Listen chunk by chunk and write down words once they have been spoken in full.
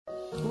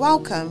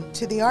Welcome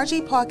to the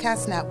RG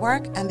Podcast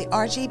Network and the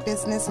RG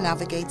Business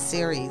Navigate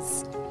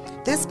series.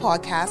 This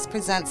podcast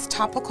presents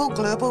topical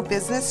global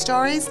business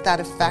stories that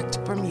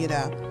affect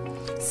Bermuda.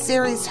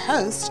 Series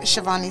host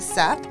Shivani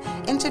Seth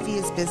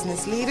interviews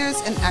business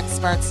leaders and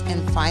experts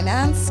in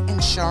finance,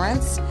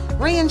 insurance,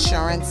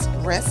 reinsurance,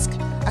 risk,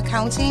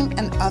 accounting,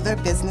 and other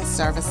business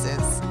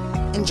services.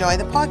 Enjoy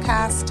the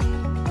podcast.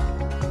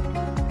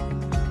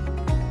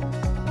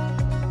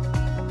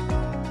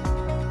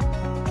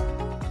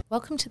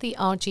 Welcome to the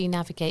RG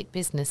Navigate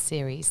Business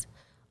Series.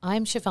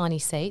 I'm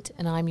Shivani Seth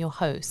and I'm your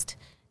host.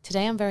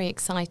 Today I'm very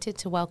excited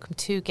to welcome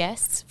two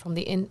guests from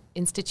the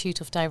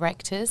Institute of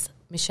Directors,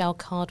 Michelle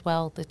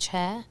Cardwell, the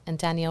Chair, and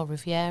Danielle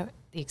Riviere,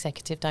 the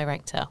Executive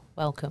Director.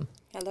 Welcome.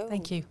 Hello.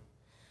 Thank you.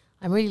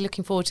 I'm really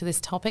looking forward to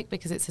this topic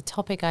because it's a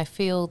topic I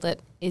feel that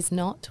is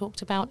not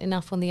talked about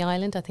enough on the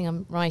island. I think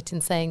I'm right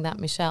in saying that,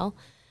 Michelle.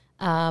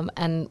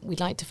 And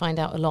we'd like to find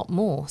out a lot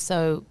more.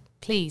 So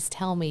please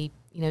tell me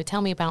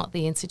about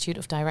the Institute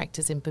of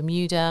Directors in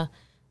Bermuda,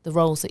 the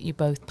roles that you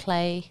both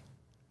play.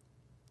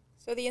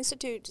 So the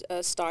Institute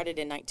started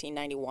in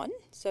 1991.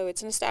 So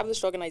it's an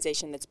established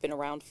organization that's been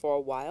around for a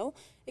while.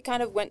 It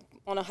kind of went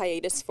on a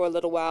hiatus for a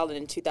little while, and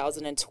in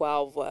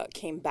 2012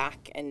 came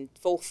back in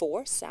full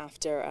force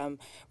after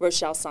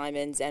Rochelle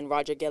Simons and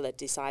Roger Gillett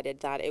decided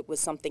that it was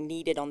something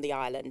needed on the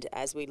island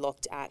as we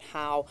looked at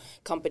how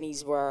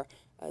companies were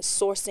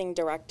sourcing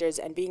directors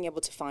and being able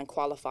to find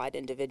qualified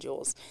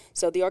individuals.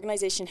 So the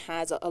organization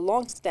has a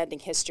long-standing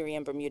history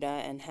in Bermuda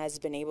and has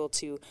been able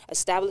to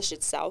establish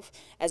itself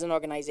as an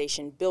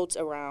organization built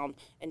around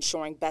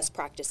ensuring best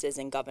practices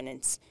in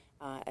governance.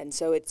 And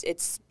so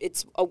it's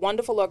a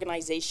wonderful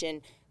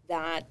organization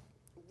that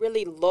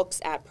really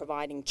looks at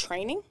providing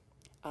training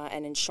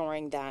and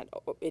ensuring that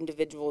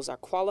individuals are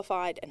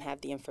qualified and have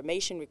the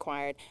information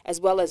required,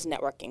 as well as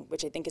networking,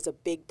 which I think is a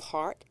big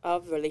part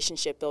of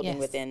relationship building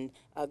within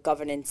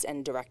governance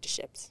and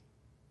directorships.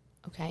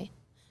 Okay.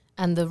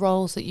 And the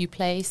roles that you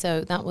play,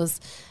 so that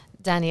was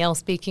Danielle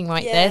speaking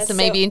there, so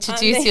maybe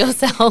introduce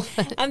yourself.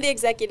 I'm the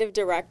executive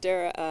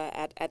director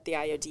at the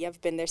IOD.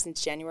 I've been there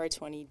since January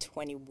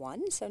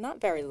 2021, so not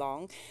very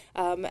long.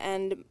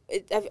 And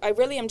I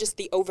really am just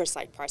the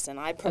oversight person.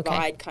 I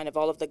provide kind of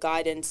all of the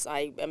guidance.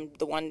 I am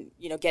the one,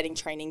 getting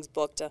trainings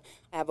booked. I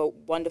have a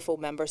wonderful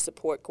member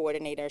support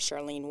coordinator,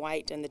 Charlene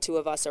White, and the two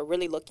of us are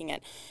really looking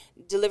at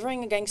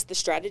delivering against the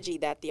strategy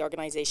that the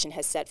organization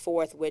has set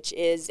forth, which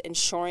is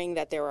ensuring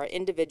that there are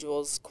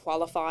individuals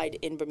qualified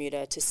in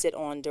Bermuda to sit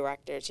on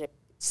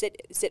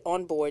sit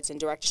on boards and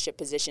directorship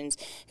positions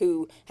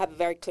who have a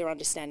very clear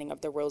understanding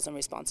of their roles and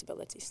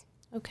responsibilities.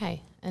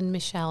 Okay, and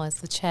Michelle as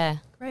the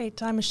chair.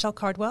 Great, I'm Michelle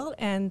Cardwell,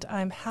 and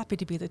I'm happy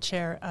to be the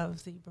chair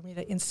of the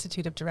Bermuda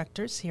Institute of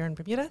Directors here in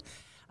Bermuda.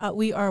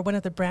 We are one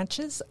of the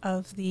branches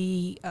of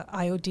the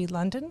IOD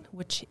London,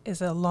 which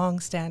is a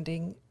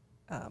long-standing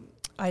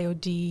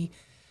IOD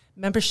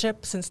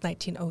membership since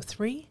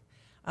 1903.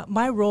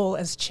 My role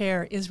as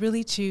chair is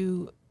really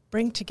to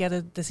bring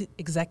together this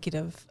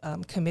executive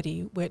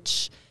committee,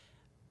 which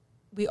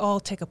we all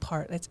take a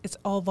part. It's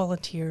all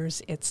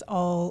volunteers. It's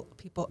all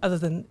people other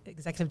than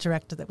executive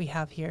director that we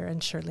have here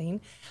and Charlene.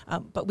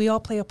 But we all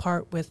play a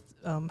part with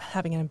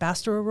having an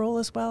ambassador role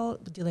as well,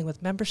 dealing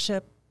with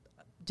membership,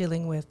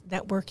 dealing with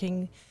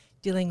networking,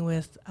 dealing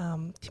with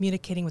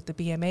communicating with the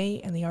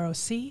BMA and the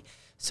ROC.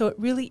 So it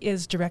really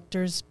is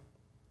directors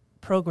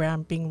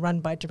program being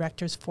run by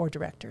directors for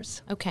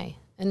directors. Okay.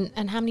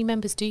 And how many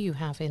members do you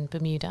have in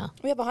Bermuda?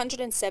 We have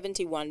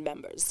 171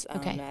 members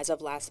as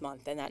of last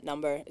month, and that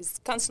number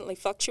is constantly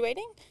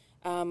fluctuating.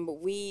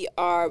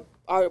 Our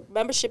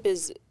membership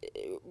is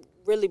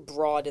really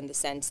broad in the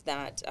sense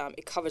that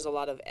it covers a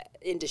lot of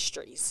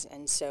industries,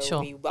 and so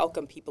we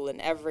welcome people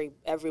in every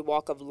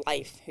walk of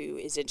life who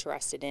is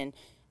interested in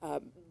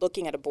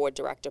looking at a board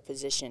director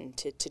position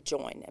to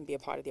join and be a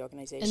part of the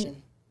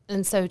organization.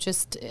 And so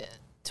just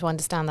to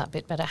understand that a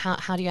bit better,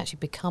 how do you actually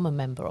become a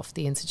member of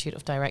the Institute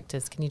of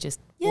Directors? Can you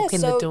just walk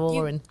in the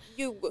door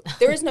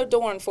there is no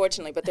door,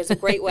 unfortunately, but there's a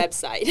great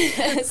website.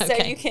 So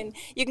you can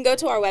go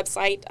to our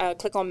website,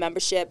 click on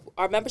membership.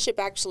 Our membership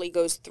actually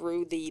goes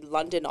through the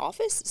London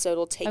office, so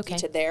it'll take you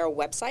to their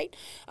website.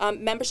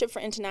 Membership for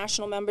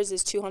international members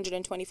is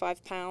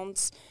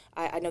 £225.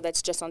 I know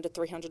that's just under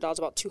 $300,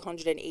 about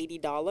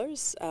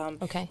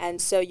 $280.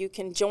 And so you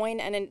can join,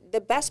 and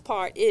the best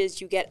part is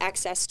you get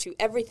access to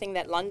everything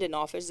that London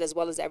offers as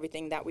well as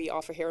everything that we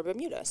offer here in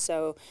Bermuda.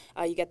 So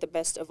you get the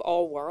best of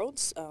all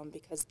worlds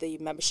because the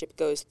membership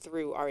goes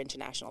through our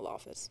international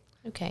office.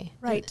 Okay.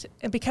 Right.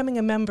 And becoming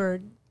a member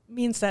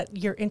means that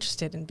you're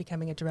interested in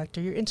becoming a director.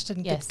 You're interested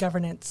in good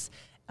governance.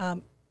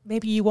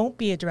 Maybe you won't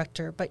be a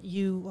director, but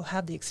you will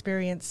have the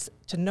experience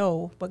to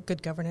know what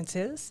good governance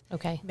is.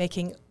 Okay.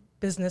 Making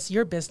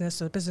your business,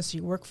 or the business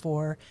you work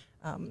for,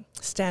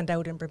 stand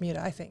out in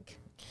Bermuda, I think.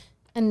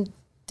 And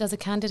does a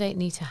candidate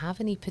need to have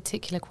any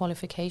particular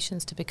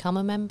qualifications to become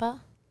a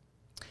member?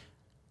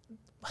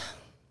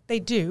 They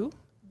do.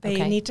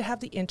 They need to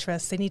have the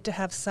interest. They need to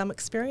have some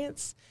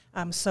experience.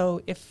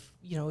 So if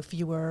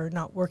you were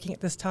not working at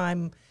this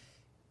time,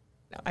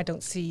 I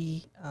don't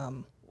see,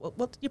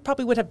 well, you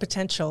probably would have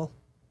potential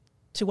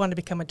to want to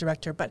become a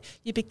director, but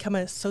you become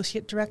an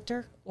associate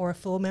director or a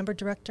full member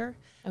director.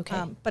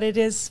 Okay. But it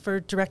is for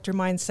director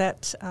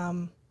mindset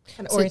and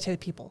oriented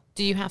people.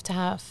 Do you have to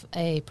have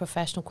a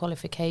professional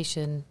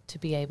qualification to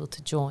be able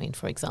to join,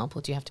 for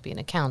example? Do you have to be an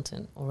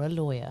accountant or a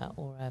lawyer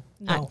or an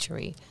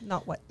actuary?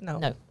 No.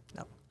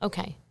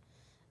 Okay.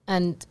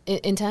 And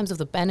in terms of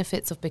the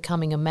benefits of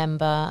becoming a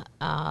member,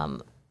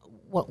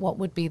 what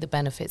would be the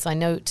benefits? I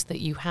note that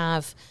you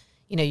have,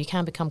 you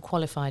can become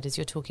qualified, as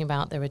you're talking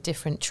about. There are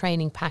different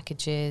training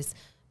packages.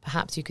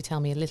 Perhaps you could tell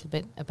me a little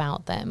bit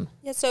about them.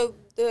 Yeah, so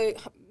the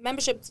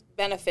membership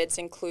benefits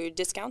include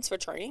discounts for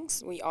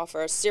trainings. We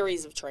offer a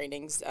series of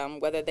trainings,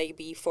 whether they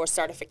be for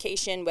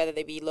certification, whether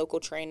they be local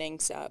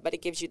trainings, but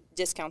it gives you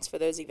discounts for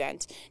those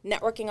events.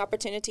 Networking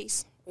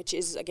opportunities, which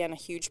is, again, a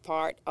huge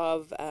part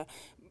of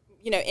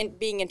in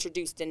being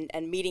introduced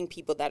and meeting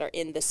people that are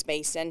in the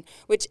space, and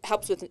which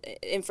helps with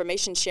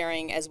information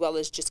sharing as well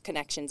as just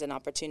connections and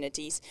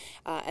opportunities.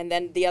 And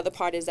then the other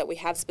part is that we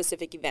have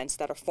specific events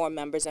that are for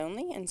members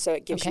only, and so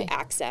it gives you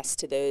access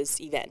to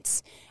those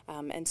events.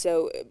 And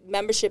so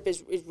membership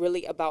is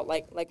really about,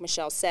 like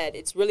Michelle said,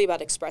 it's really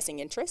about expressing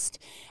interest,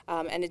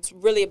 and it's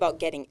really about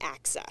getting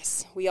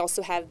access. We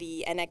also have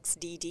the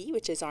NXDD,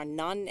 which is our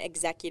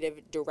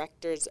Non-Executive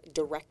Directors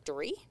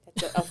Directory.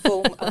 That's a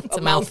full it's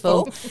a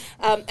mouthful.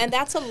 And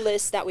that's a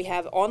list that we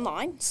have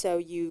online. So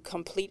you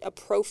complete a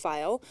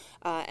profile,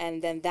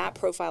 and then that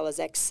profile is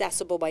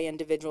accessible by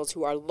individuals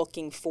who are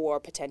looking for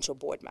potential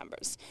board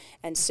members.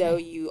 And so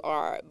you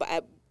are,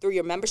 through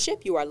your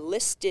membership, you are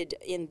listed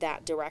in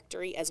that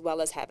directory as well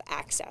as have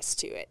access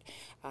to it.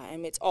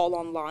 And it's all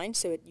online,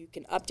 so you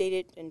can update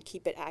it and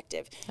keep it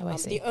active. Oh, I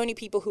see. The only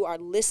people who are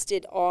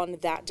listed on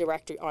that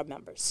directory are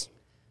members.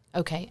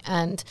 Okay,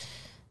 and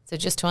so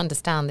just to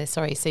understand this,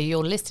 so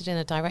you're listed in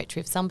a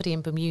directory. If somebody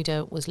in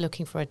Bermuda was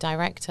looking for a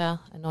director,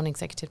 a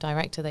non-executive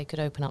director, they could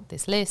open up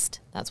this list.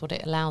 That's what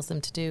it allows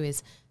them to do,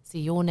 is see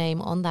your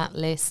name on that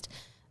list.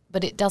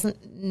 But it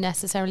doesn't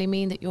necessarily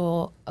mean that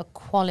you're a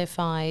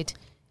qualified...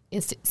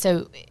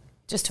 So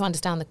just to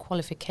understand the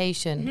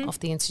qualification of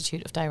the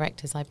Institute of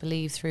Directors, I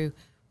believe through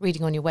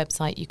reading on your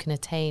website, you can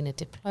attain a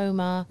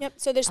diploma. Yep,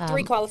 so there's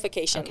 3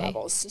 qualification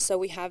levels. So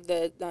we have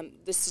the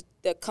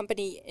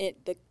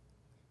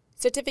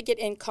Certificate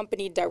in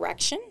Company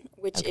Direction,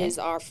 which is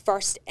our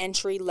first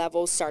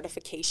entry-level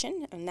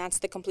certification, and that's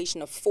the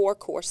completion of 4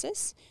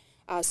 courses.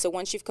 So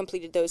once you've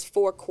completed those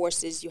 4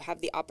 courses, you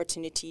have the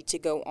opportunity to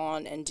go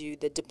on and do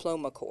the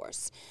diploma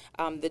course.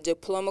 The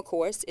diploma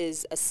course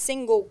is a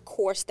single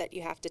course that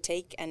you have to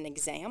take and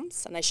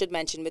exams. And I should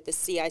mention with the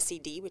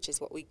CICD, which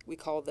is what we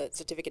call the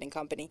Certificate in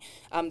Company,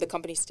 the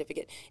company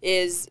certificate,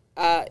 is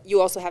you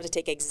also have to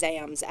take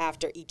exams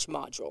after each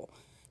module.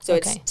 So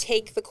it's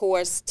take the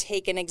course,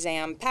 take an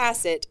exam,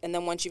 pass it, and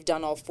then once you've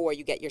done all 4,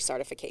 you get your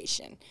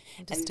certification.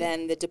 And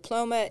then the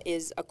diploma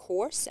is a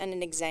course and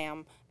an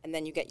exam, and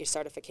then you get your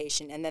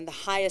certification. And then the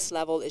highest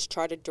level is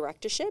chartered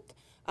directorship.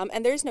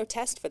 And there's no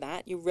test for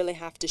that. You really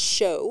have to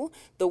show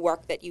the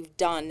work that you've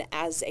done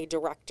as a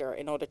director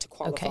in order to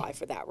qualify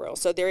for that role.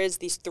 So there is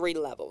these 3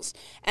 levels.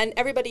 And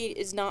everybody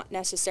is not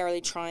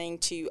necessarily trying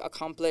to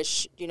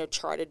accomplish,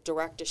 chartered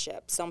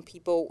directorship. Some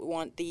people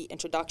want the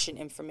introduction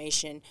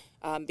information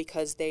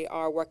because they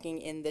are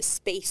working in the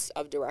space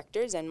of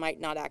directors and might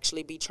not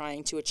actually be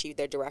trying to achieve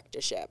their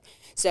directorship.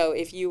 So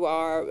if you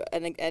are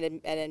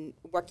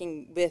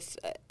working with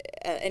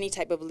any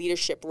type of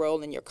leadership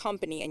role in your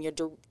company and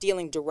you're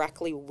dealing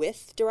directly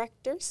with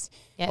directors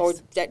or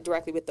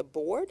directly with the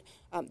board,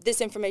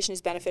 this information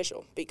is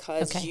beneficial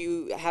because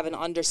you have an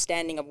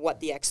understanding of what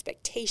the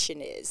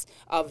expectation is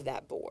of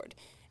that board.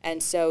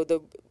 And so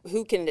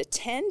who can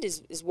attend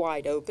is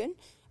wide open.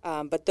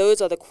 But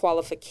those are the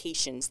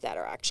qualifications that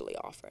are actually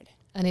offered.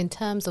 And in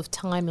terms of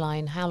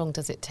timeline, how long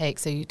does it take?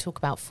 So you talk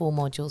about 4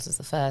 modules as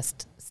the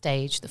first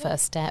stage, the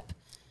first step.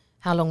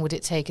 How long would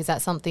it take? Is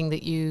that something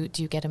that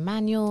do you get a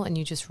manual and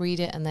you just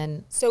read it and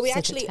then So we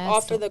actually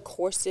offer the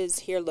courses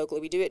here locally.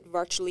 We do it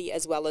virtually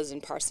as well as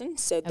in person.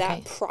 So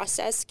that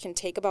process can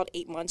take about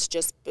 8 months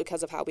just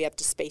because of how we have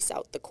to space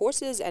out the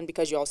courses and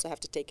because you also have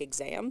to take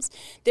exams.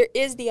 There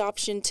is the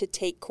option to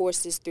take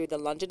courses through the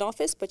London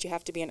office, but you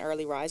have to be an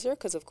early riser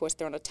because, of course,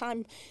 they're on a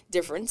time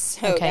difference.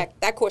 So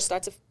that course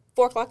starts at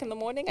 4 o'clock in the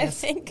morning, I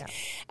think.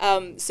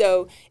 Yeah.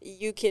 So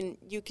you can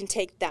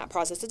take that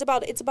process. It's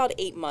about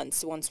 8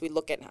 months once we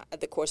look at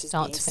the courses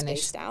being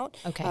spaced out.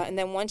 Okay. And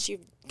then once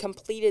you've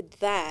completed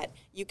that,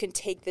 you can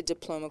take the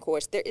diploma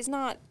course. There is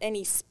not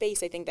any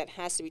space, I think, that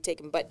has to be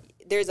taken, but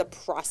there's a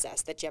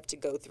process that you have to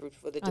go through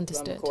for the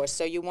diploma course.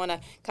 So you want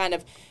to kind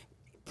of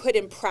put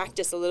in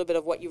practice a little bit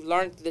of what you've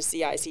learned through the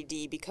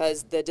CICD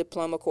because the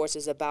diploma course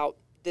is about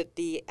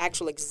the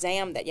actual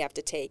exam that you have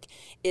to take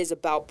is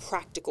about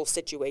practical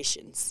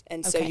situations.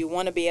 And so you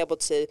want to be able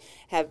to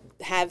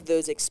have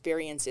those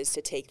experiences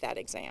to take that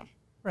exam.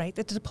 Right.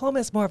 The diploma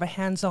is more of a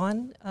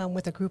hands-on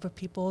with a group of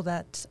people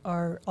that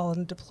are all in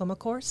the diploma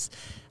course.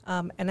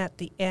 And at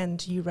the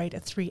end, you write a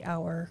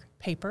 3-hour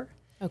paper.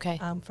 Okay.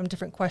 From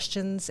different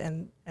questions,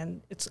 and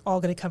it's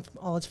all going to come from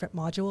all the different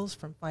modules,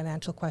 from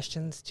financial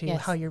questions to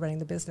Yes. how you're running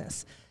the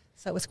business.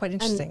 So it was quite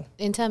interesting.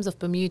 And in terms of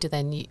Bermuda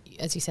then, you,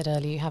 as you said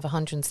earlier, you have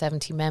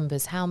 170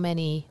 members. How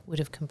many would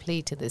have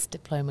completed this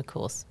diploma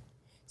course?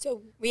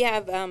 So we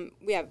have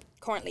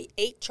currently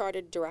 8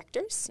 chartered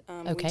directors.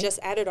 We just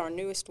added our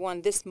newest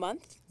one this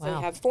month. So Wow.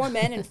 we have 4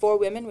 men and 4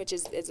 women, which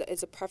is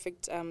a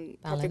perfect Balance.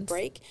 perfect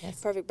break, Yes.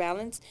 perfect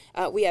balance.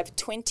 We have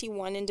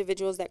 21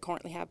 individuals that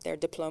currently have their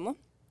diploma,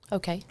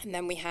 Okay. and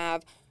then we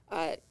have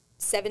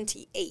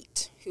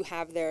 78 who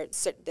have their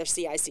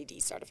CICD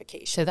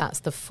certification. So that's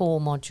the 4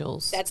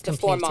 modules. That's the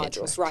 4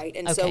 completed. modules, right?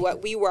 And so Okay.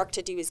 what we work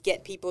to do is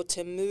get people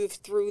to move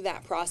through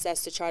that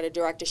process to charter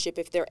directorship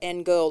if their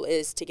end goal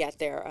is to get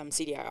their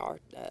CDIR.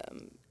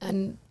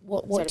 And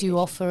what do you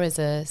offer as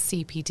a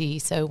CPD?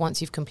 So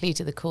once you've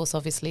completed the course,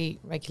 obviously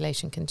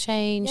regulation can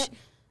change.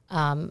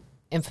 Yep.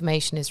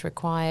 Information is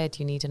required.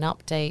 You need an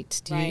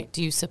update. Right.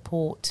 Do you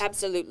support?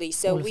 Absolutely.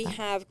 So all of we that?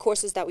 have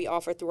courses that we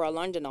offer through our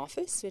London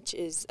office, which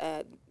is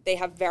they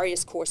have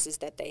various courses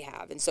that they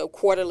have. And so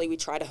quarterly we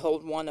try to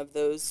hold one of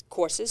those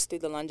courses through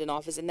the London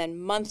office. And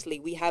then monthly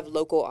we have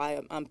local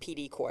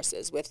PD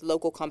courses with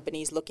local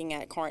companies looking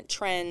at current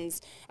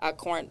trends,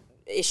 current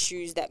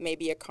issues that may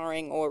be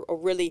occurring, or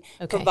really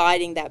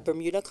providing that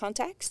Bermuda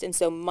context. And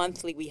so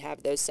monthly we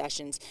have those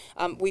sessions.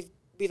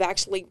 We've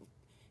actually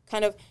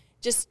kind of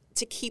just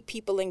to keep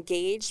people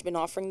engaged, been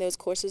offering those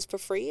courses for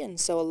free. And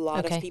so a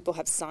lot of people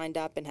have signed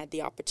up and had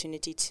the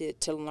opportunity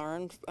to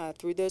learn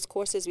through those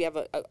courses. We have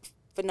a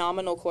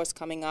phenomenal course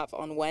coming up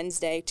on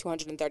Wednesday.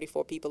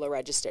 234 people are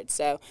registered.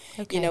 So,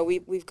 you know,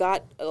 we've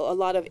got a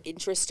lot of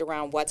interest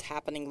around what's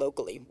happening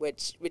locally,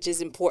 which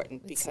is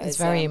important because it's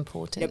very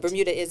important. You know,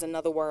 Bermuda is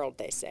another world,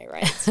 they say,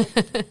 right?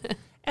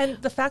 And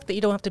the fact that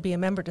you don't have to be a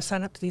member to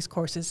sign up to these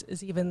courses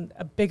is even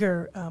a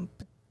bigger,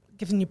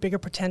 giving you bigger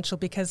potential,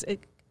 because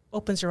it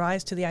opens your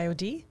eyes to the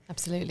IOD.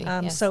 Absolutely.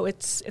 Yes. So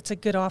it's a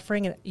good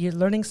offering, and you're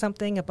learning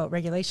something about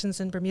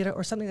regulations in Bermuda,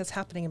 or something that's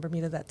happening in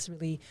Bermuda that's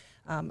really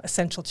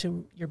essential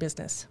to your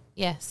business.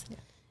 Yes. Yeah.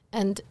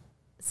 And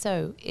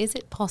so is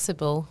it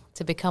possible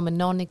to become a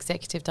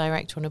non-executive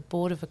director on a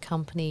board of a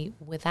company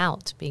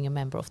without being a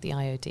member of the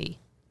IOD?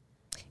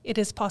 It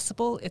is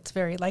possible. It's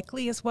very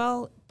likely as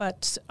well,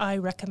 but I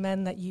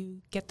recommend that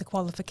you get the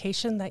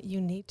qualification that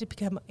you need to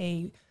become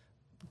a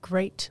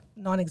great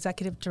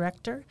non-executive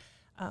director.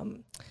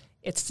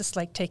 It's just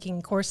like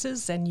taking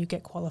courses, and you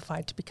get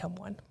qualified to become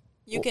one.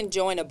 You can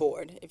join a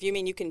board. If you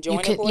mean you can join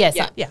a board? Yes.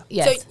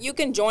 Yeah. So you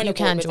can join a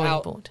board without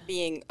a board.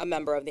 being a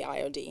member of the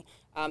IOD.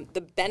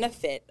 The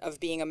benefit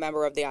of being a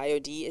member of the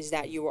IOD is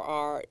that you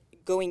are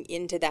going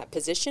into that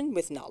position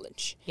with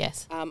knowledge.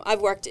 Yes.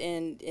 I've worked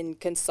in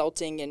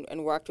consulting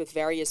and worked with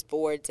various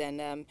boards,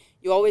 and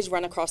you always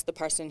run across the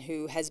person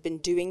who has been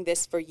doing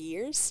this for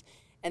years,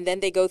 and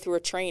then they go through a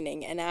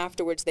training, and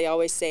afterwards they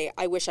always say,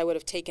 I wish I would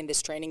have taken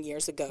this training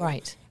years ago.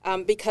 Right.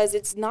 Because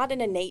it's not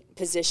an innate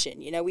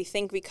position. You know, we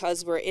think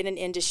because we're in an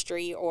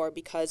industry or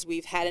because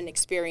we've had an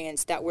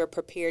experience that we're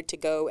prepared to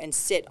go and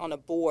sit on a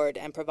board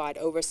and provide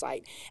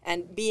oversight.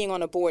 And being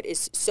on a board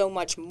is so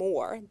much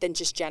more than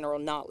just general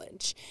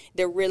knowledge.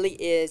 There really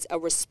is a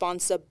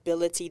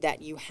responsibility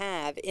that you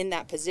have in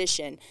that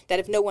position that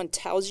if no one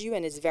tells you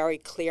and is very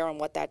clear on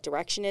what that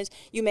direction is,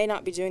 you may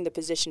not be doing the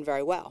position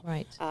very well.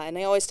 Right. And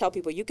I always tell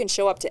people, you can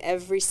show up to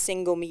every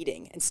single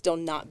meeting and still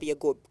not be a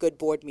good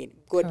board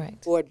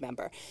board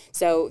member.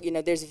 So, you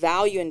know, there's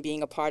value in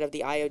being a part of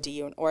the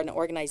IOD or an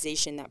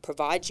organization that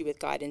provides you with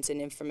guidance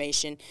and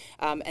information,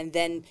 and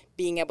then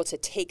being able to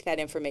take that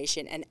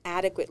information and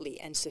adequately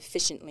and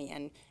sufficiently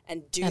and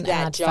do And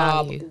that add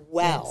job value.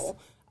 well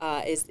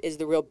is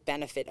the real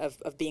benefit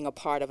of being a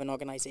part of an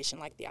organization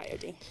like the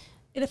IOD.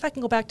 And if I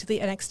can go back to the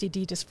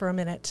NXDD just for a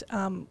minute,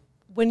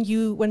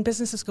 when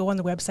businesses go on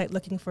the website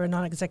looking for a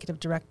non-executive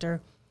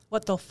director,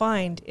 what they'll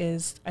find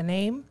is a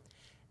name,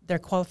 their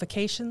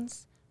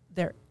qualifications,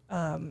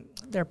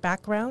 their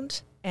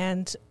background,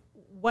 and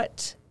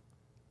what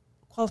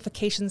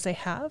qualifications they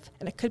have.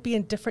 And it could be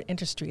in different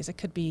industries. It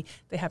could be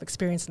they have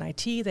experience in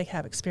IT, they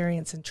have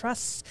experience in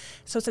trusts.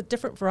 So it's a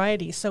different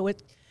variety. So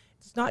it's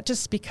not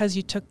just because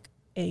you took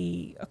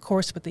a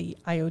course with the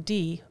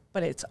IOD,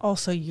 but it's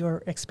also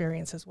your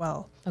experience as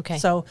well. Okay.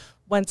 So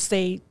once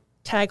they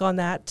tag on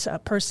that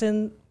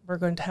person, we're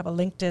going to have a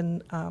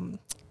LinkedIn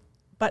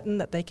button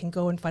that they can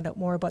go and find out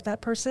more about that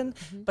person.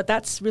 Mm-hmm. But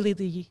that's really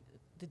the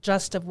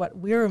gist of what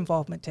your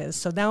involvement is.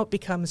 So now it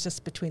becomes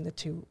just between the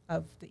two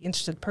of the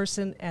interested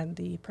person and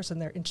the person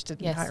they're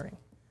interested in hiring.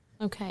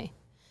 Okay.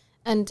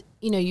 And,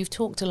 you know, you've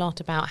talked a lot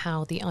about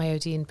how the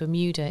IOD in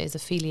Bermuda is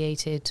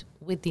affiliated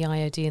with the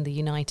IOD in the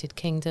United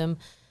Kingdom.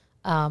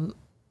 So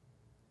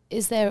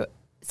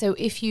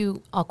if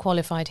you are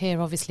qualified here,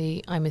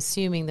 obviously, I'm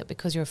assuming that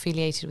because you're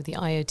affiliated with the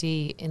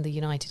IOD in the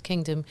United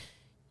Kingdom,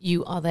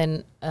 you are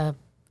then a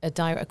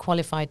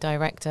qualified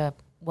director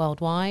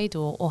worldwide,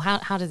 or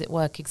how does it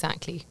work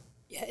exactly?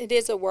 Yeah, it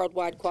is a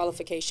worldwide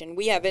qualification.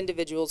 We have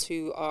individuals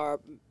who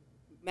are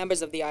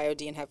members of the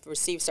IOD and have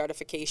received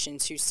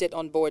certifications who sit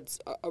on boards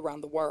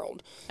around the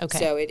world. Okay.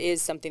 So it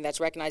is something that's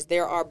recognized.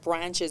 There are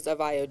branches of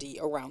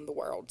IOD around the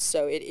world.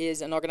 So it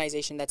is an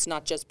organization that's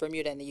not just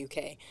Bermuda and the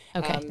UK.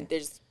 Okay.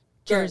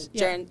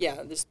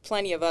 There's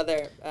plenty of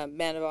other,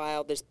 Manor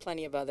Isle, there's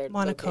plenty of other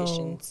Monaco,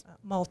 locations.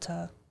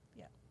 Malta,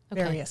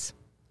 Okay. various.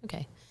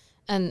 Okay.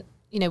 And,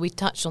 we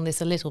touched on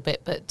this a little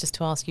bit, but just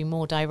to ask you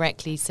more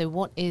directly, so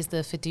what is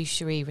the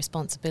fiduciary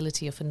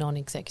responsibility of a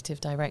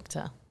non-executive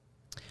director?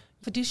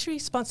 Fiduciary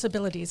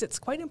responsibilities, it's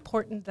quite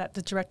important that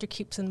the director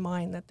keeps in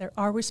mind that there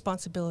are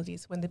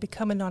responsibilities when they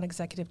become a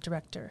non-executive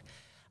director.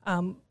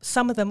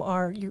 Some of them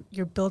are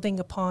you're building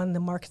upon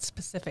the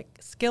market-specific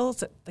skills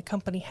that the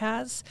company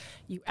has.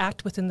 You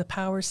act within the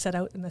powers set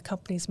out in the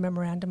company's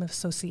memorandum of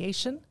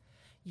association.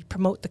 You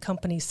promote the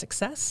company's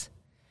success.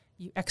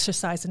 You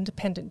exercise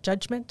independent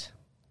judgment.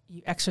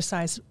 You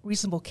exercise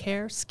reasonable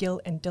care, skill,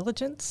 and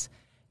diligence.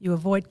 You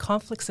avoid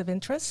conflicts of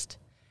interest.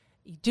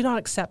 You do not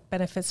accept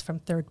benefits from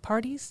third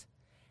parties.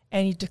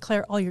 And you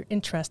declare all your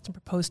interest in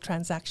proposed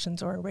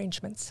transactions or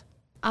arrangements.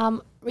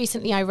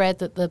 Recently, I read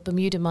that the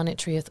Bermuda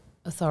Monetary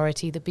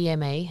Authority, the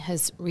BMA,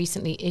 has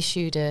recently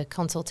issued a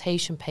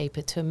consultation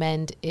paper to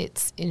amend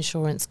its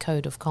insurance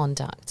code of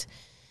conduct.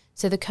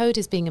 So the code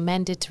is being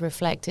amended to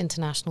reflect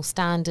international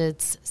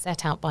standards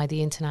set out by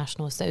the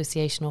International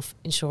Association of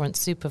Insurance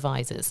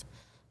Supervisors.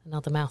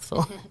 Another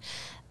mouthful.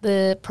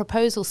 The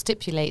proposal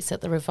stipulates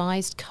that the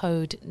revised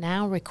code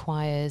now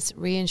requires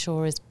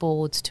reinsurers'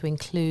 boards to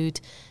include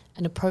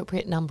an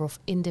appropriate number of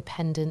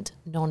independent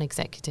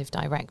non-executive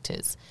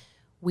directors.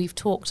 We've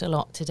talked a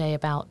lot today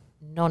about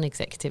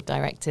non-executive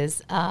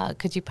directors.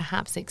 Could you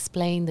perhaps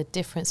explain the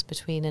difference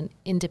between an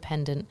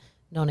independent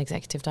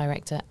non-executive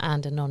director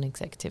and a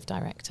non-executive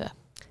director?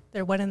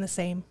 They're one and the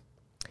same.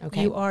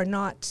 Okay. You are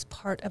not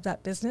part of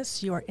that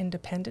business. You are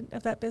independent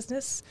of that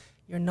business.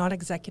 You're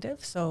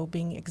non-executive. So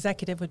being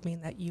executive would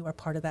mean that you are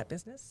part of that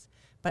business.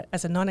 But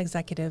as a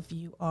non-executive,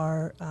 you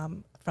are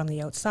from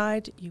the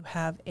outside. You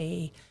have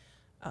a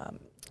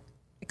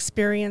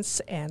experience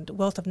and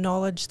wealth of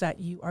knowledge that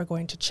you are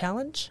going to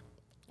challenge.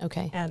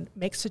 Okay. And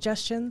make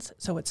suggestions.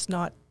 So it's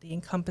not the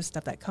encompassed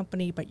of that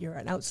company, but you're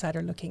an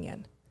outsider looking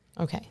in.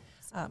 Okay.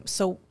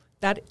 So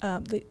that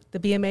the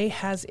BMA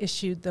has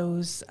issued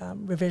those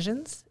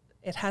revisions.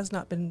 It has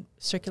not been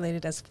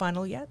circulated as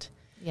final yet.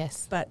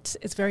 Yes. But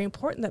it's very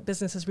important that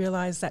businesses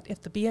realize that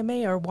if the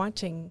BMA are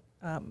wanting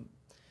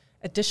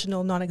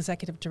additional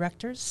non-executive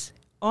directors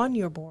on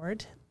your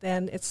board,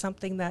 then it's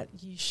something that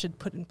you should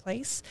put in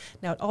place.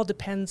 Now, it all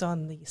depends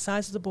on the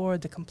size of the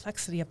board, the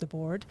complexity of the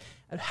board,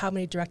 and how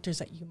many directors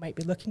that you might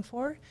be looking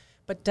for.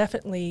 But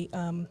definitely,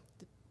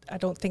 I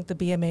don't think the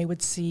BMA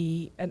would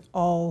see an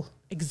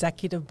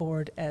all-executive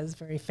board as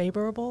very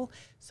favorable.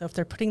 So if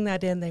they're putting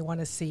that in, they want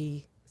to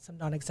see some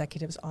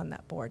non-executives on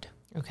that board.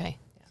 Okay.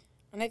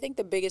 And I think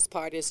the biggest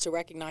part is to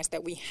recognize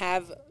that we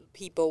have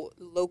people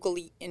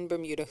locally in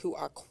Bermuda who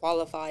are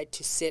qualified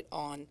to sit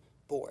on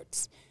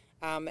boards.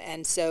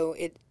 And so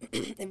it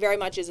very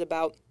much is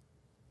about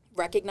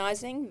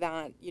recognizing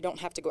that you don't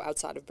have to go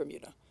outside of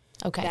Bermuda.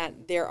 Okay.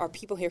 That there are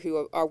people here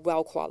who are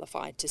well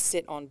qualified to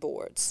sit on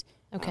boards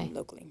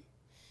locally.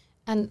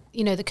 And,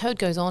 the code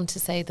goes on to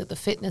say that the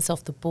fitness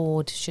of the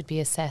board should be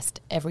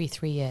assessed every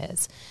 3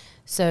 years.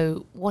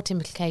 So what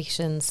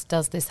implications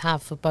does this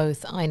have for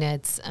both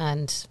INEDs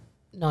and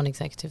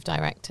non-executive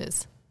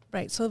directors?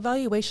 Right. So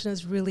evaluation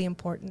is really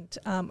important.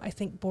 I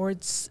think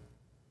boards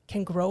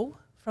can grow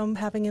from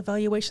having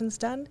evaluations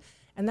done.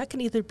 And that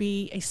can either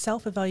be a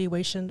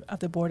self-evaluation of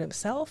the board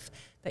itself,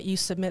 that you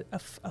submit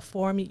a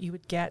form you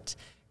would get,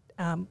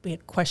 be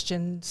it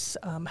questions,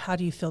 how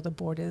do you feel the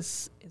board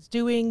is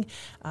doing,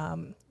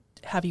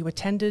 have you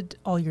attended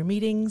all your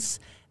meetings,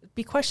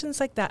 be questions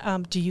like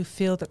that. Do you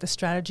feel that the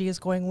strategy is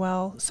going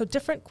well? So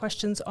different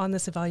questions on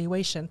this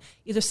evaluation,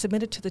 either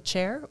submitted to the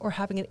chair or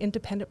having an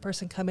independent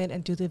person come in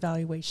and do the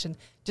evaluation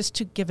just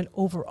to give an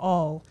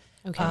overall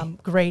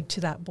grade to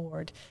that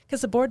board.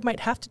 Because the board might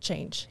have to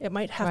change. It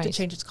might have to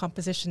change its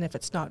composition if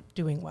it's not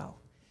doing well.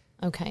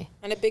 Okay.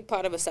 And a big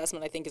part of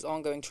assessment, I think, is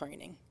ongoing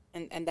training.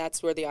 And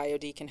that's where the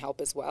IOD can help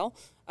as well.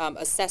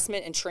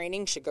 Assessment and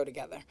training should go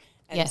together.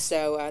 And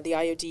so the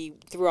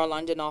IOD, through our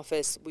London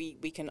office,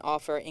 we can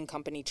offer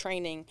in-company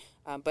training,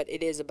 but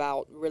it is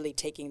about really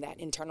taking that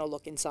internal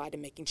look inside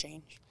and making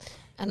change.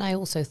 And I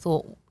also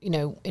thought,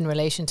 in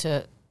relation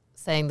to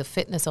saying the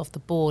fitness of the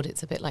board,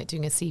 it's a bit like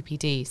doing a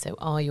CPD. So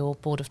are your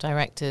board of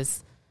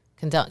directors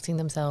conducting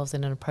themselves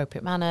in an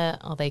appropriate manner?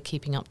 Are they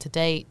keeping up to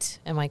date?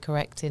 Am I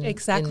correct in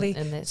exactly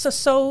in this?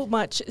 So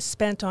much is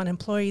spent on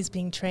employees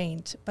being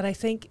trained, but I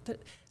think the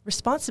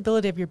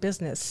responsibility of your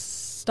business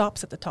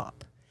stops at the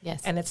top.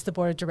 Yes. And it's the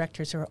board of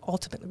directors who are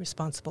ultimately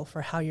responsible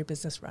for how your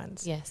business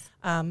runs. Yes.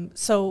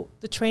 So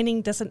the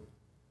training doesn't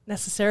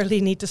necessarily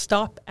need to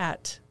stop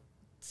at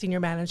senior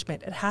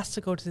management. It has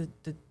to go to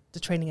the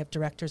training of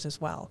directors as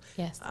well.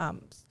 Yes.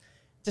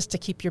 Just to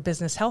keep your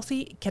business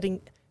healthy,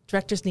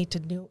 directors need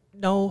to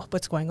know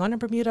what's going on in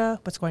Bermuda,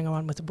 what's going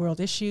on with world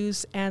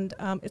issues, and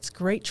it's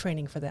great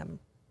training for them.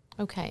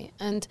 Okay.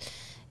 And,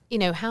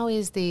 how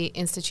is the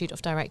Institute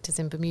of Directors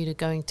in Bermuda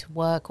going to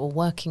work or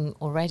working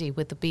already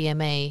with the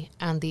BMA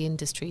and the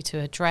industry to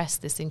address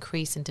this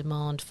increase in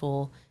demand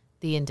for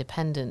the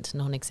independent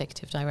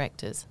non-executive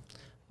directors?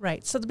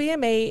 Right. So the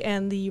BMA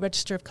and the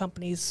Register of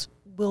Companies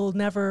will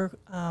never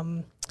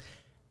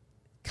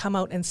come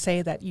out and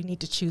say that you need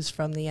to choose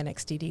from the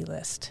NXDD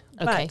list.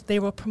 Okay. But they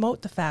will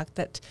promote the fact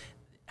that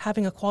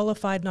having a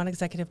qualified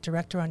non-executive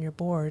director on your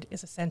board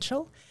is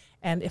essential.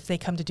 And if they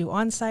come to do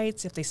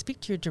on-sites, if they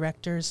speak to your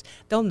directors,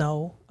 they'll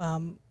know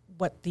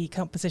what the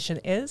composition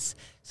is.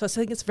 So I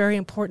think it's very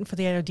important for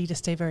the IOD to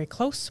stay very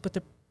close with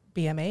the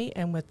BMA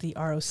and with the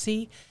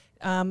ROC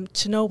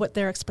to know what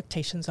their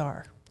expectations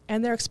are.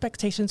 And their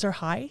expectations are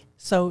high.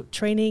 So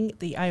training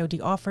the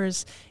IOD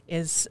offers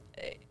is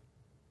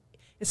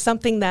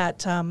something that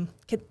can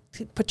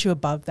put you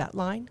above that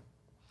line.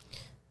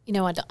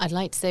 I'd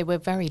like to say we're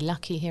very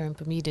lucky here in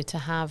Bermuda to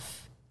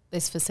have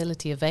this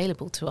facility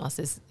available to us.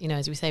 As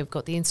we say, we've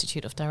got the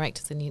Institute of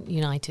Directors in the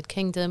United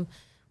Kingdom.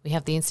 We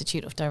have the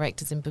Institute of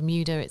Directors in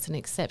Bermuda. It's an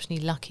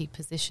exceptionally lucky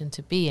position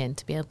to be in,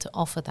 to be able to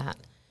offer that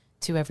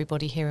to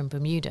everybody here in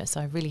Bermuda. So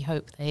I really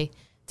hope they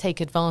take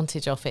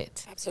advantage of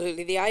it.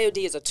 Absolutely. The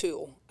IOD is a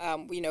tool.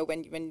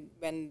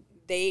 When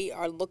they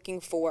are looking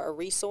for a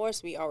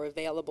resource, we are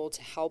available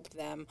to help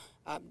them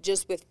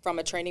from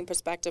a training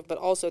perspective, but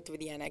also through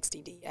the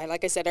NXDD.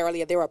 Like I said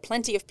earlier, there are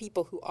plenty of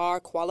people who are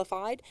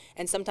qualified,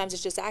 and sometimes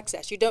it's just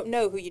access. You don't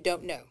know who you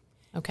don't know.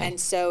 Okay. And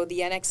so the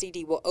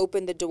NXDD will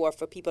open the door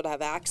for people to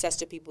have access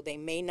to people they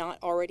may not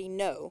already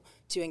know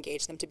to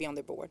engage them to be on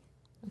their board.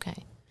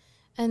 Okay.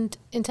 And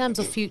in terms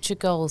of future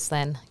goals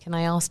then, can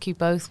I ask you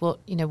both what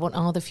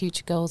are the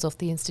future goals of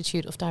the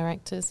Institute of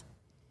Directors?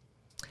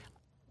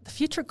 The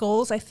future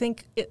goals, I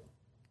think it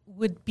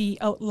would be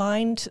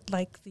outlined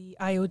like the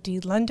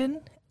IOD London.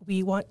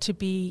 We want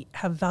to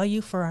have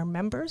value for our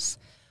members.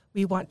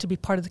 We want to be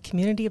part of the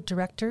community of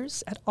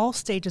directors at all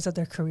stages of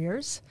their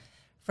careers,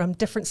 from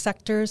different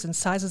sectors and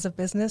sizes of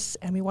business,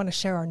 and we want to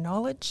share our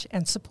knowledge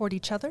and support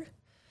each other.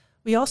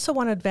 We also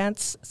want to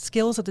advance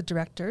skills of the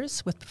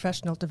directors with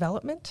professional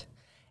development,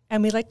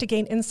 and we'd like to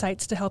gain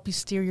insights to help you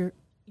steer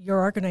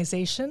your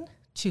organization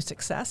to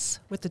success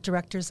with the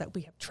directors that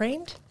we have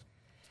trained.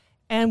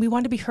 And we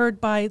want to be heard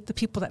by the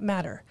people that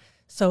matter.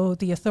 So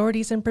the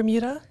authorities in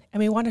Bermuda,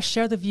 and we want to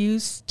share the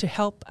views to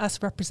help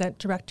us represent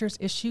directors'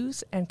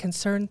 issues and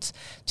concerns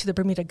to the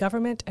Bermuda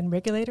government and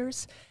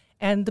regulators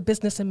and the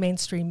business and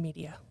mainstream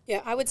media.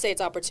 Yeah, I would say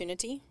it's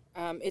opportunity.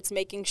 It's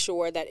making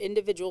sure that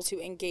individuals who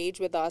engage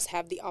with us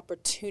have the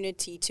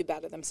opportunity to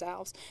better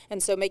themselves.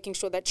 And so making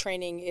sure that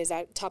training is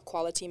at top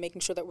quality,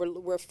 making sure that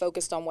we're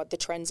focused on what the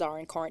trends are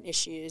in current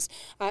issues,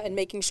 and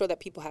making sure that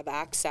people have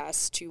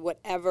access to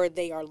whatever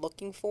they are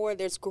looking for.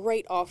 There's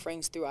great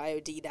offerings through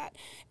IOD that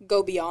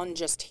go beyond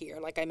just here.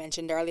 Like I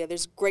mentioned earlier,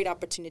 there's great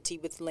opportunity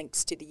with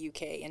links to the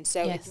UK. And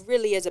so Yes. It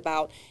really is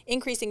about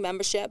increasing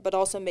membership, but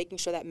also making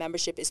sure that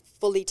membership is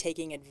fully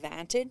taking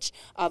advantage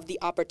of the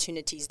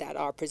opportunities that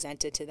are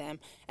presented to them.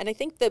 And I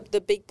think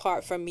the big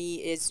part for me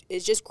is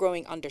just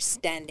growing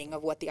understanding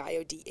of what the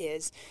IOD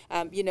is.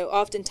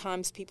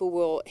 Oftentimes people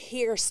will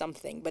hear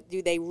something, but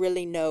do they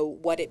really know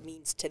what it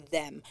means to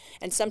them?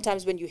 And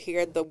sometimes when you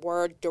hear the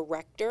word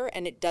director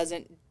and it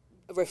doesn't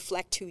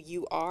reflect who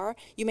you are,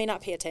 you may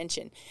not pay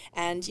attention.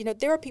 And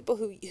there are people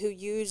who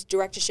use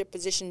directorship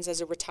positions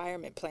as a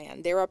retirement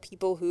plan. There are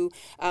people who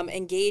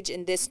engage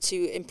in this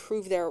to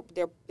improve their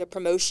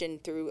promotion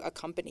through a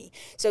company.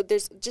 So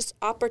there's just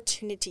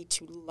opportunity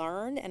to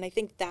learn, and I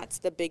think that's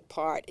the big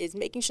part, is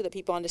making sure that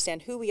people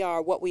understand who we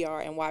are, what we are,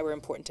 and why we're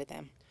important to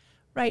them.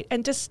 Right,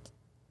 and just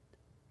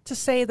to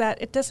say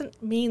that it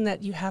doesn't mean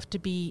that you have to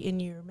be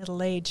in your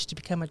middle age to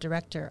become a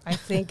director. I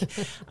think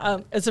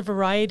as a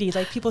variety,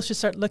 like people should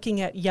start looking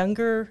at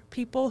younger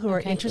people who are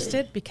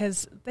interested,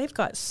 because they've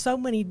got so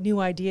many new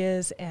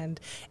ideas, and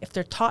if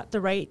they're taught the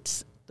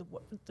right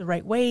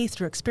way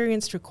through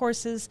experience, through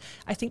courses,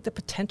 I think the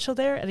potential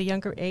there at a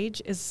younger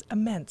age is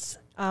immense,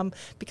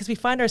 because we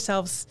find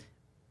ourselves,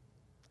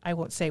 I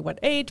won't say what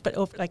age, but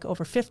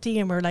over 50,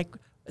 and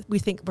we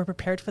think we're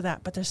prepared for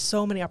that, but there's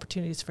so many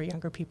opportunities for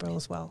younger people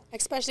as well.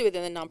 Especially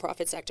within the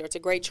nonprofit sector, it's a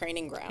great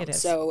training ground. It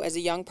is. So as a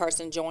young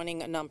person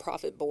joining a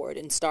nonprofit board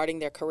and starting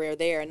their career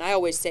there, and I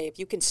always say, if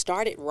you can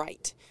start it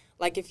right,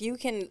 like if you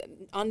can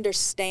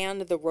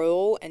understand the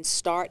role and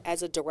start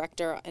as a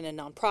director in a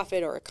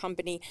nonprofit or a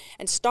company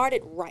and start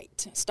it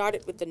right, start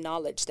it with the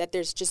knowledge that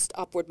there's just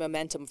upward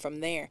momentum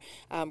from there.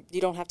 You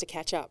don't have to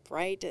catch up,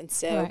 right? And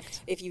so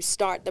Correct. If you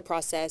start the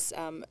process,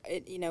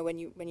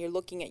 when you're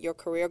looking at your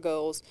career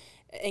goals,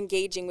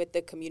 engaging with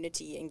the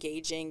community,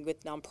 engaging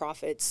with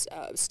nonprofits,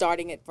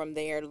 starting it from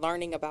there,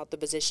 learning about the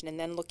position, and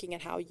then looking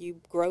at how you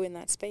grow in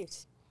that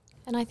space.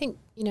 And I think,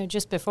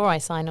 just before I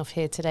sign off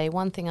here today,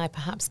 one thing I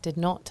perhaps did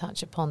not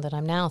touch upon that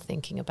I'm now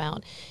thinking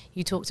about,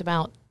 you talked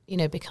about,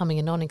 becoming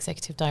a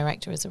non-executive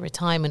director as a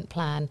retirement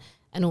plan,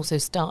 and also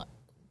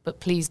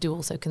but please do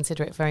also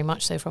consider it very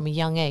much so from a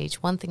young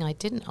age. One thing I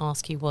didn't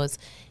ask you was,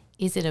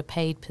 is it a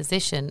paid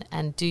position,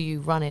 and do you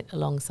run it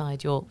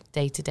alongside your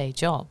day-to-day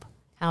job?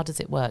 How does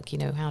it work?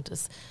 How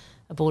does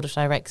a board of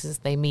directors,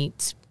 they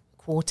meet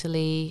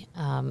quarterly.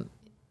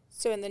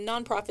 So in the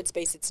nonprofit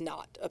space, it's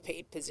not a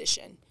paid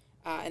position.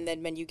 And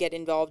then when you get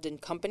involved in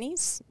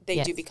companies,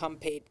 they do become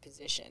paid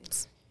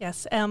positions.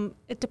 Yes.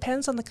 It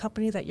depends on the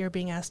company that you're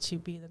being asked to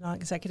be the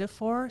non-executive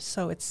for.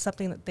 So it's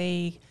something that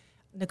they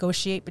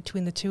negotiate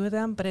between the two of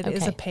them, but it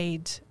is a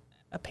paid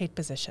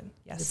position.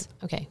 Yes.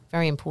 Okay.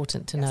 Very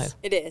important to know.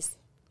 It is.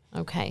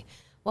 Okay.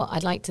 Well,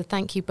 I'd like to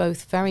thank you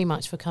both very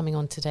much for coming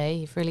on today.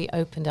 You've really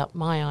opened up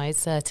my eyes,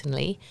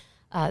 certainly.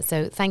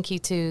 So thank you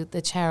to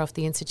the Chair of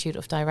the Institute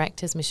of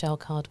Directors, Michelle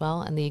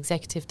Cardwell, and the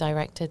Executive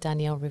Director,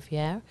 Danielle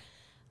Riviere.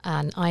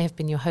 And I have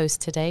been your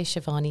host today,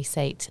 Shivani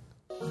Seth.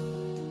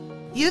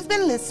 You've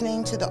been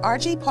listening to the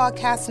RG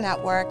Podcast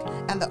Network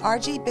and the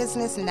RG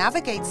Business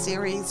Navigate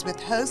series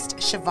with host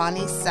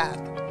Shivani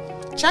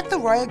Seth. Check the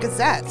Royal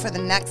Gazette for the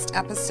next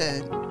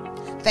episode.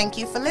 Thank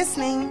you for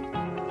listening.